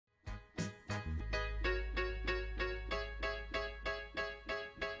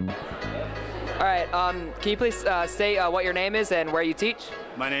All right, can you please say what your name is and where you teach?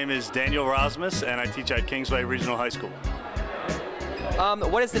 My name is Daniel Rozmes, and I teach at Kingsway Regional High School.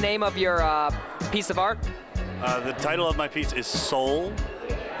 What is the name of your piece of art? The title of my piece is Soul.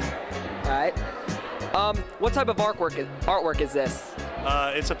 All right. What type of artwork is this?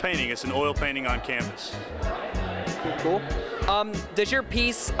 It's a painting. It's an oil painting on canvas. Cool. Does your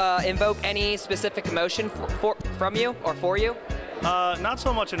piece invoke any specific emotion from you or for you? Not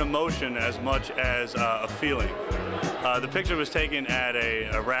so much an emotion as much as a feeling. The picture was taken at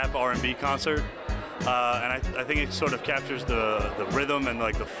a rap R&B concert, and I think it sort of captures the rhythm and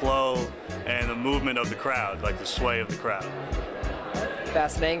like the flow and the movement of the crowd, like the sway of the crowd.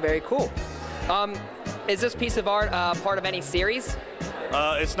 Fascinating, very cool. Is this piece of art part of any series?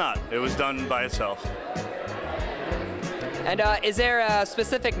 It's not. It was done by itself. And is there a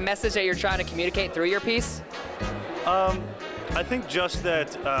specific message that you're trying to communicate through your piece? I think just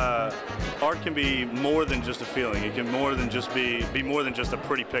that art can be more than just a feeling. It can more than just be more than just a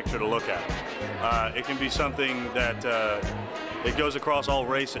pretty picture to look at. It can be something that it goes across all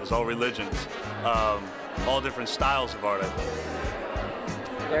races, all religions, all different styles of art, I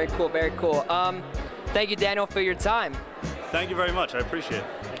think. Very cool, very cool. Thank you, Daniel, for your time. Thank you very much. I appreciate it.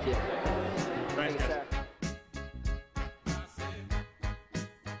 Thank you.